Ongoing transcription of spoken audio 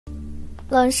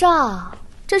冷少，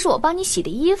这是我帮你洗的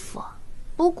衣服，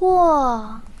不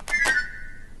过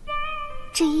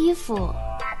这衣服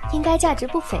应该价值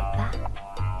不菲吧？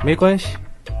没关系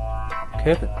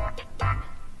 ，Kevin。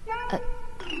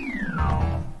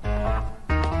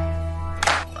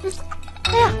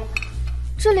哎呀，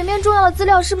这里面重要的资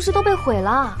料是不是都被毁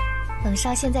了？冷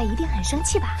少现在一定很生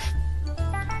气吧？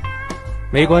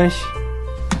没关系。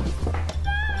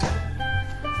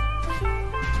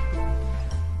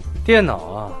电脑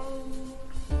啊，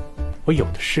我有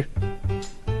的是。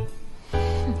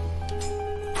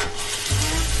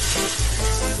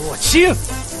洛清，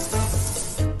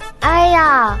哎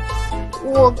呀，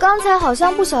我刚才好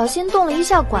像不小心动了一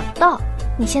下管道，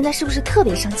你现在是不是特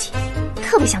别生气，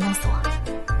特别想弄死我？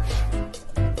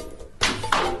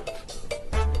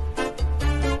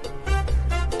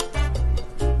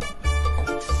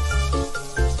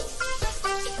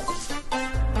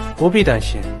不必担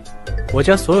心，我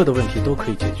家所有的问题都可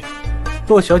以解决。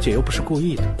洛小姐又不是故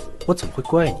意的，我怎么会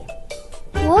怪你？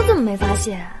我怎么没发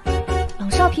现？冷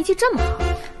少脾气这么好。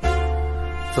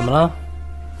怎么了？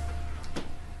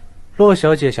洛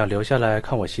小姐想留下来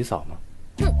看我洗澡吗？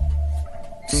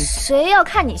谁要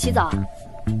看你洗澡啊？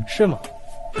是吗？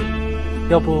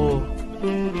要不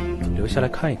留下来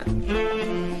看一看？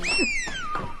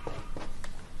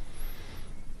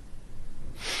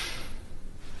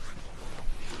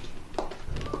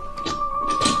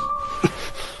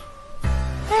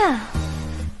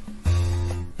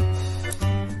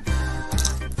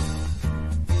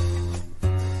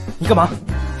你干嘛？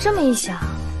这么一想，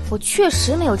我确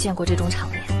实没有见过这种场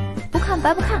面，不看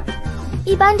白不看。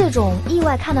一般这种意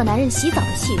外看到男人洗澡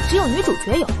的戏，只有女主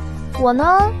角有，我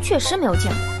呢确实没有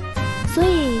见过，所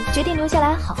以决定留下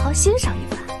来好好欣赏一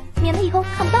番，免得以后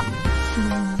看不到。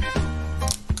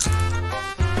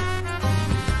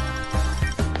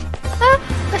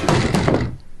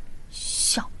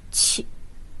小气。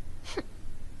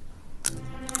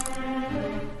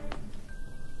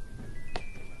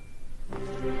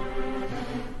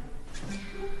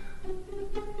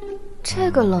这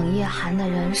个冷夜寒的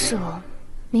人设，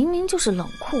明明就是冷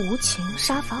酷无情、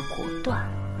杀伐果断，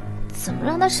怎么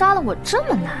让他杀了我这么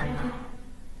难呢？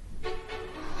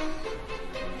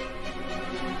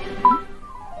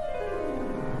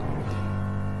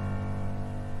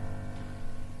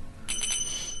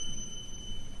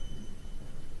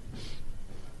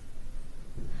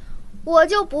我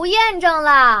就不验证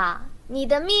了，你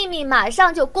的秘密马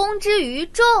上就公之于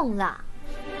众了。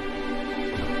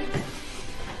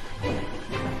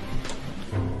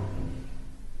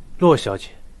洛小姐，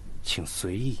请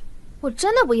随意。我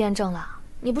真的不验证了，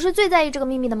你不是最在意这个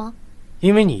秘密的吗？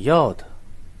因为你要的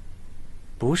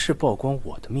不是曝光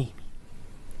我的秘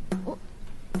密。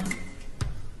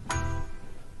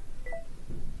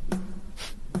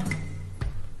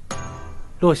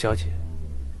洛小姐，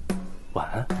晚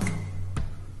安。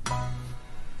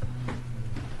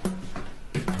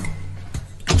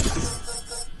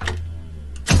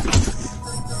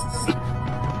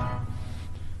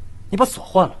你把锁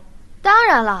换了？当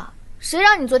然了，谁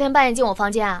让你昨天半夜进我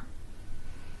房间啊？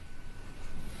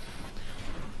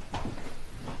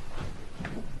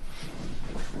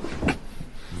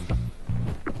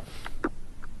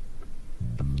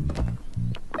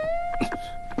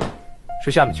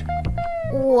睡下面去。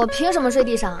我凭什么睡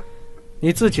地上？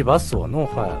你自己把锁弄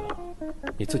坏了，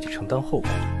你自己承担后果。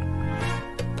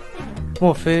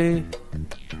莫非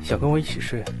想跟我一起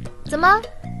睡？怎么？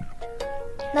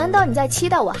难道你在期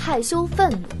待我害羞愤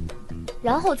怒，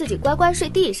然后自己乖乖睡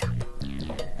地上？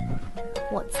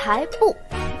我才不！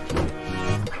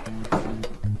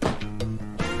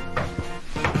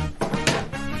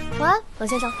晚安，冷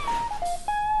先生。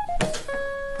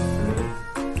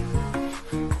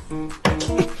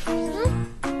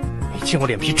没见过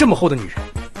脸皮这么厚的女人。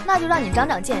那就让你长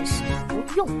长见识，不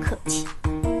用客气。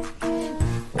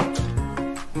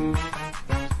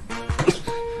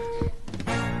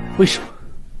为什么？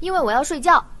因为我要睡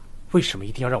觉。为什么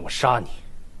一定要让我杀你？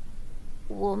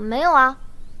我没有啊。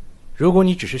如果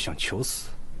你只是想求死，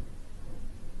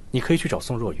你可以去找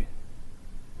宋若云，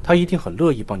她一定很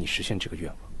乐意帮你实现这个愿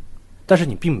望。但是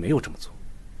你并没有这么做。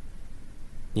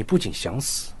你不仅想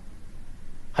死，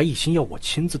还一心要我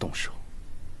亲自动手。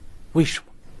为什么？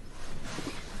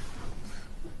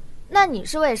那你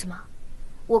是为什么？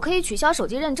我可以取消手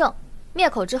机认证，灭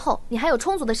口之后，你还有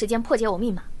充足的时间破解我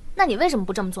密码。那你为什么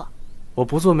不这么做？我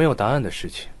不做没有答案的事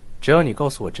情，只要你告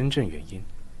诉我真正原因，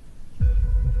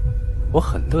我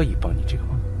很乐意帮你这个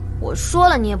忙。我说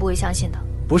了，你也不会相信的。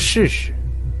不试试，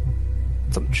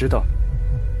怎么知道？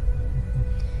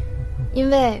因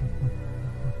为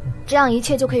这样一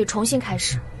切就可以重新开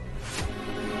始。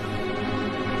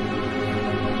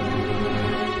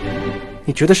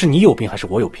你觉得是你有病还是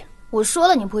我有病？我说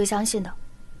了你不会相信的。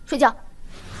睡觉。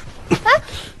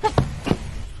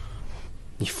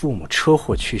你父母车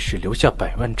祸去世，留下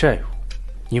100万债务，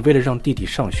你为了让弟弟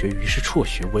上学，于是辍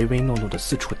学，唯唯诺诺的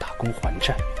四处打工还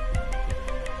债。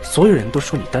所有人都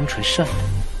说你单纯善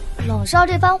良。冷少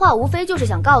这番话无非就是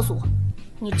想告诉我，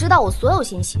你知道我所有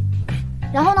信息。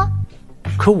然后呢？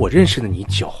可我认识的你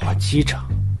狡猾机诈，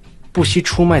不惜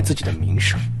出卖自己的名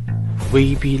声，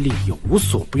威逼利诱，无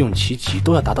所不用其极，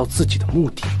都要达到自己的目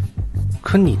的。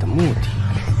可你的目的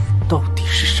到底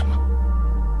是什么？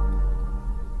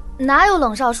哪有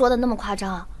冷少说的那么夸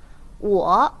张啊？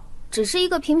我只是一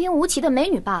个平平无奇的美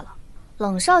女罢了。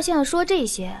冷少现在说这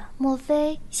些，莫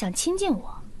非想亲近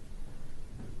我？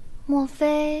莫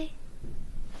非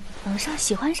冷少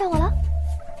喜欢上我了？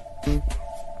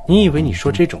你以为你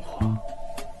说这种话，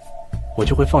我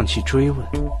就会放弃追问？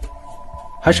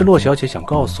还是洛小姐想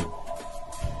告诉我，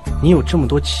你有这么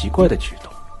多奇怪的举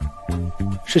动，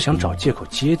是想找借口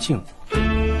接近我？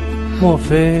莫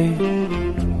非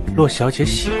洛小姐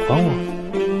喜欢我？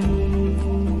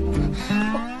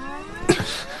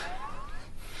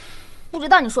不知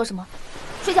道你说什么，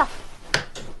睡觉。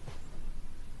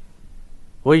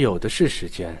我有的是时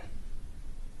间，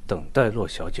等待洛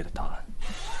小姐的答案。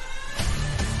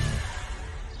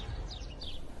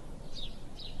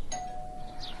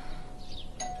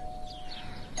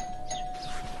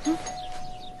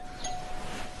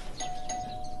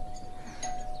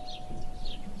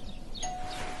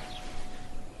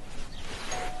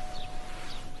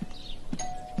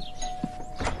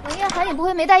文彦涵，你不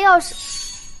会没带钥匙？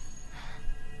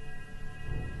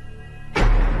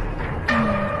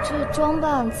这装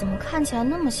扮怎么看起来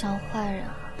那么像坏人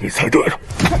啊？你猜对了。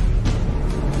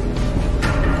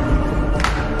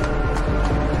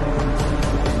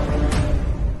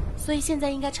所以现在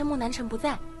应该趁木南辰不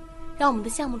在，让我们的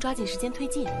项目抓紧时间推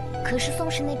进。可是宋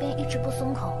氏那边一直不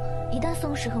松口，一旦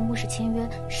宋氏和穆氏签约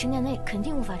，10年内肯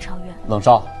定无法超越。冷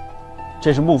少，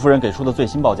这是穆夫人给出的最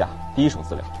新报价，第一手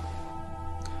资料。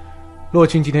洛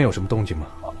青今天有什么动静吗？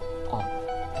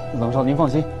冷少您放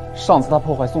心，上次他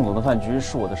破坏宋总的饭局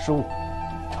是我的失误，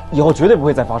以后绝对不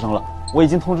会再发生了。我已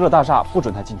经通知了大厦，不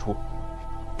准他进出。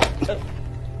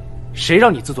谁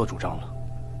让你自作主张了？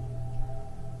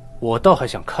我倒还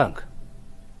想看看，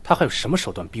他还有什么手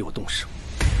段逼我动手。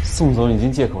宋总已经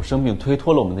借口生病推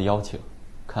脱了我们的邀请，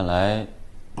看来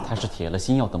他是铁了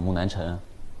心要等木南辰。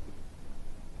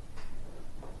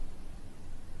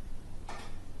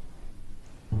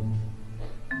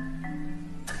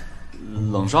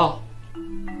冷少，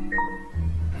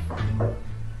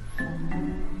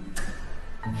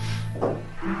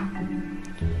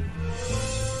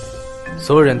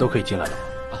所有人都可以进来了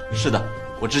吗？是的，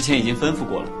我之前已经吩咐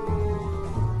过了。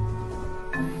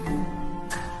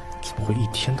怎么会一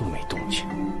天都没动静？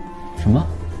什么？